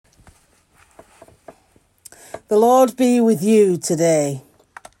The Lord be with you today.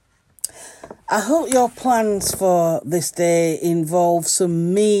 I hope your plans for this day involve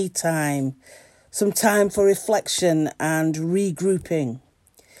some me time, some time for reflection and regrouping.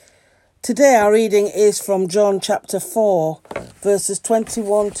 Today our reading is from John chapter 4, verses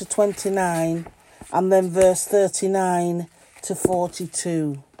 21 to 29, and then verse 39 to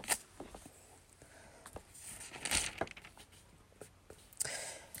 42.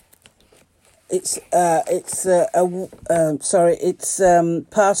 It's part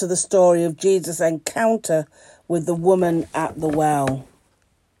of the story of Jesus' encounter with the woman at the well.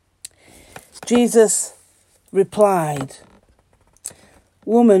 Jesus replied,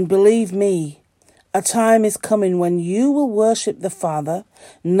 "Woman, believe me, a time is coming when you will worship the Father,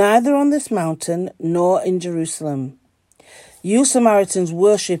 neither on this mountain nor in Jerusalem. You Samaritans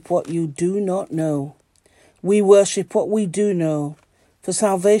worship what you do not know. We worship what we do know, for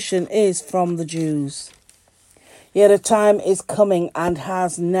salvation is from the Jews. Yet a time is coming and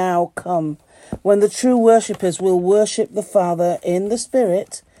has now come when the true worshippers will worship the Father in the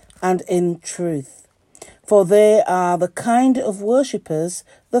Spirit and in truth. For they are the kind of worshippers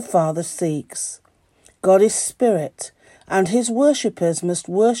the Father seeks. God is Spirit, and his worshippers must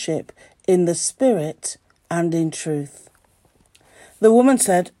worship in the Spirit and in truth." The woman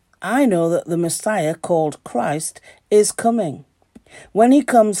said, "I know that the Messiah, called Christ, is coming. When he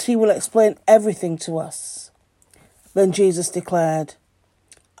comes, he will explain everything to us." Then Jesus declared,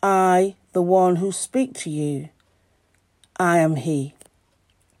 "I, the one who speak to you, I am he."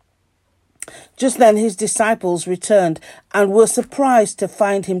 Just then his disciples returned and were surprised to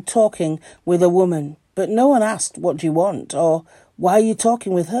find him talking with a woman. But no one asked, "What do you want?" or "Why are you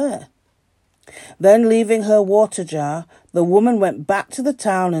talking with her?" Then, leaving her water jar, the woman went back to the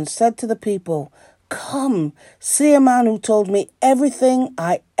town and said to the people, "Come, see a man who told me everything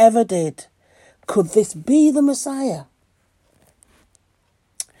I ever did. Could this be the Messiah?"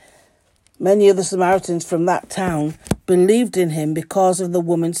 Many of the Samaritans from that town believed in him because of the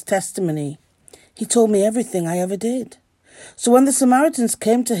woman's testimony. "He told me everything I ever did." So when the Samaritans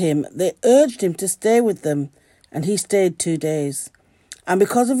came to him, they urged him to stay with them, and he stayed 2 days. And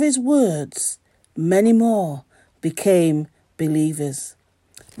because of his words, many more became believers.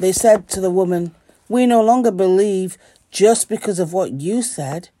 They said to the woman, "We no longer believe just because of what you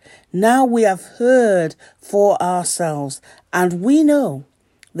said. Now we have heard for ourselves, and we know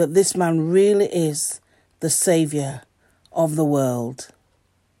that this man really is the Saviour of the world."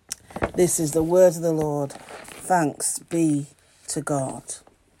 This is the word of the Lord. Thanks be to God.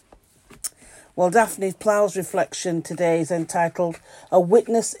 Well, Dafne Plou's reflection today is entitled "A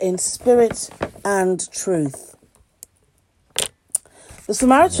Witness in Spirit and Truth." The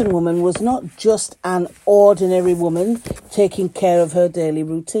Samaritan woman was not just an ordinary woman taking care of her daily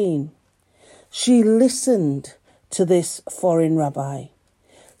routine. She listened to this foreign rabbi.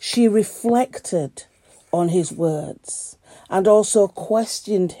 She reflected on his words and also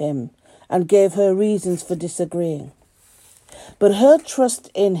questioned him and gave her reasons for disagreeing. But her trust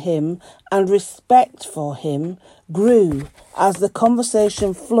in him and respect for him grew as the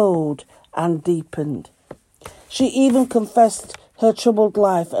conversation flowed and deepened. She even confessed her troubled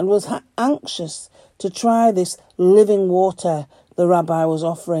life and was anxious to try this living water the rabbi was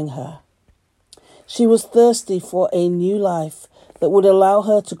offering her. She was thirsty for a new life that would allow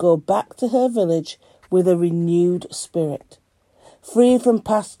her to go back to her village with a renewed spirit, free from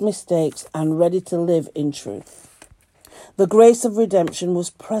past mistakes and ready to live in truth. The grace of redemption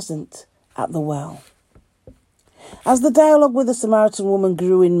was present at the well. As the dialogue with the Samaritan woman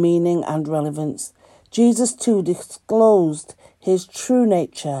grew in meaning and relevance, Jesus too disclosed his true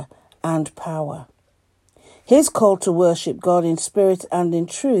nature and power. His call to worship God in spirit and in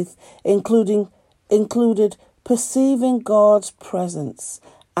truth included perceiving God's presence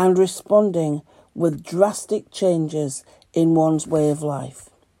and responding with drastic changes in one's way of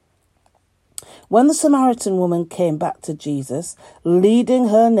life. When the Samaritan woman came back to Jesus, leading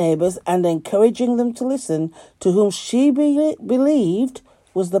her neighbours and encouraging them to listen to whom she believed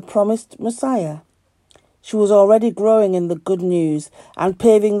was the promised Messiah, she was already growing in the good news and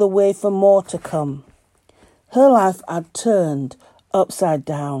paving the way for more to come. Her life had turned upside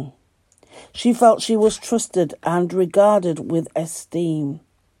down. She felt she was trusted and regarded with esteem.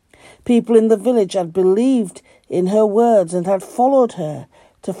 People in the village had believed in her words and had followed her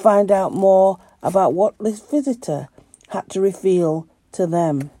to find out more about what this visitor had to reveal to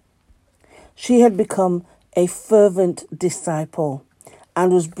them. She had become a fervent disciple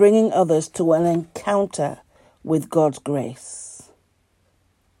and was bringing others to an encounter with God's grace.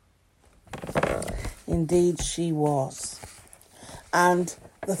 Indeed, she was. And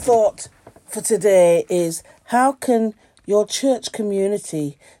the thought for today is, How can your church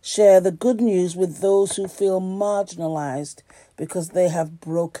community share the good news with those who feel marginalised because they have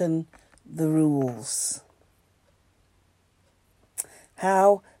broken the rules?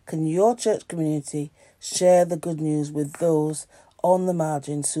 How can your church community share the good news with those on the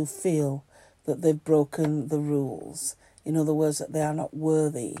margins who feel that they've broken the rules? In other words, that they are not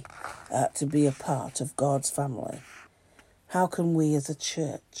worthy to be a part of God's family. How can we as a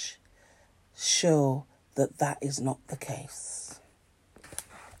church show that that is not the case?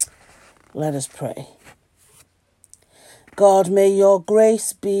 Let us pray. God, may your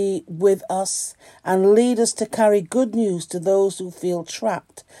grace be with us and lead us to carry good news to those who feel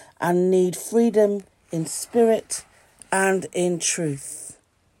trapped and need freedom in spirit and in truth.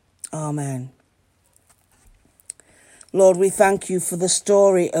 Amen. Lord, we thank you for the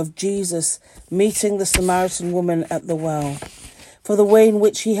story of Jesus meeting the Samaritan woman at the well, for the way in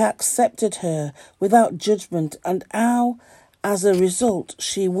which he accepted her without judgment, and how, as a result,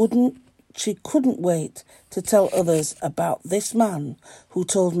 she couldn't wait to tell others about this man who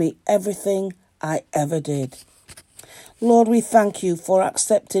told me everything I ever did. Lord, we thank you for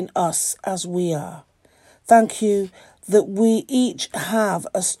accepting us as we are. Thank you that we each have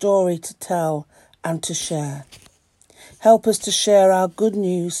a story to tell and to share. Help us to share our good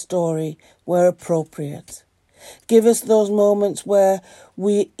news story where appropriate. Give us those moments where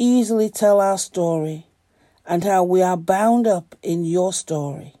we easily tell our story and how we are bound up in your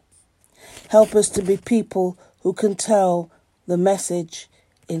story. Help us to be people who can tell the message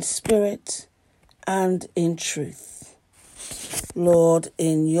in spirit and in truth. Lord,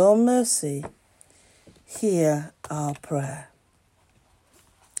 in your mercy, hear our prayer.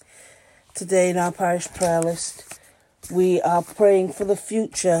 Today in our parish prayer list, we are praying for the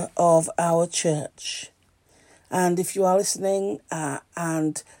future of our church. And if you are listening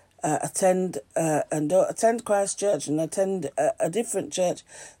and don't attend Christ Church and attend a different church,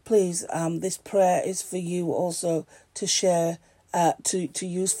 please, this prayer is for you also to share, to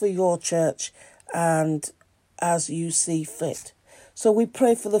use for your church and as you see fit. So we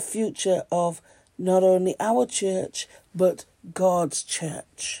pray for the future of not only our church, but God's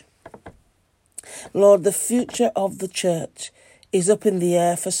church. Lord, the future of the church is up in the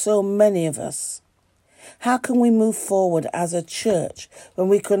air for so many of us. How can we move forward as a church when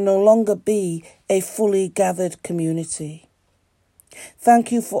we can no longer be a fully gathered community?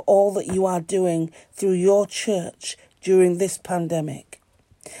 Thank you for all that you are doing through your church during this pandemic.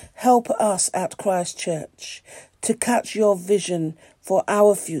 Help us at Christ Church to catch your vision for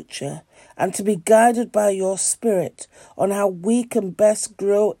our future and to be guided by your Spirit on how we can best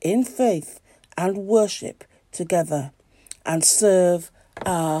grow in faith and worship together and serve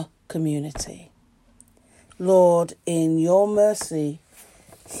our community. Lord, in your mercy,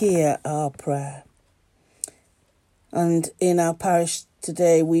 hear our prayer. And in our parish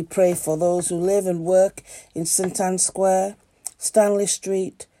today, we pray for those who live and work in St Anne Square, Stanley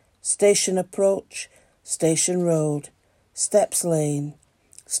Street, Station Approach, Station Road, Steps Lane,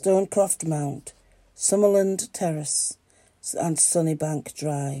 Stonecroft Mount, Summerland Terrace, and Sunnybank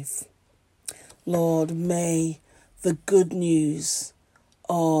Drive. Lord, may the good news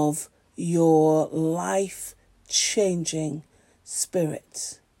of your life-changing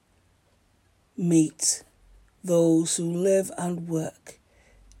Spirit meet those who live and work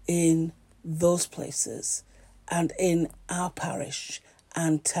in those places and in our parish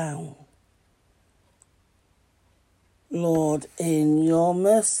and town. Lord, in your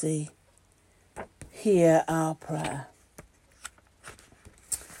mercy, hear our prayer.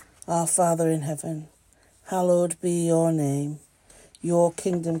 Our Father in heaven, hallowed be your name. Your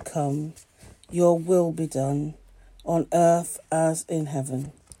kingdom come, your will be done, on earth as in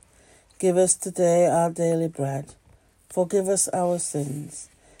heaven. Give us today our daily bread. Forgive us our sins,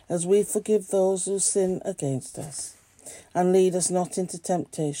 as we forgive those who sin against us. And lead us not into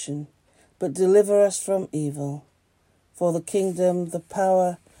temptation, but deliver us from evil. For the kingdom, the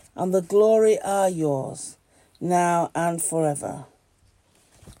power, and the glory are yours, now and forever.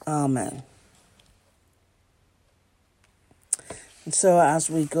 Amen. And so as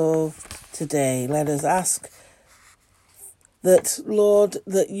we go today, let us ask that, Lord,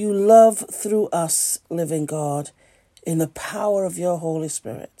 that you love through us, living God, in the power of your Holy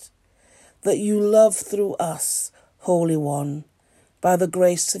Spirit. That you love through us, Holy One, by the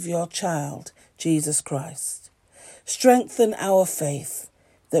grace of your child, Jesus Christ. Strengthen our faith,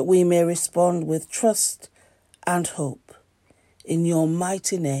 that we may respond with trust and hope. In your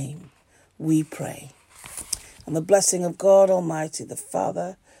mighty name we pray. And the blessing of God Almighty, the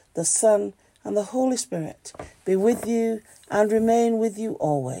Father, the Son, and the Holy Spirit be with you and remain with you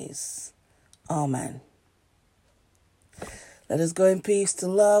always. Amen. Let us go in peace to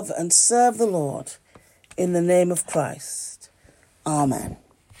love and serve the Lord in the name of Christ. Amen.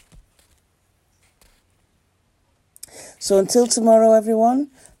 So until tomorrow, everyone,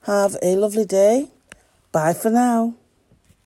 have a lovely day. Bye for now.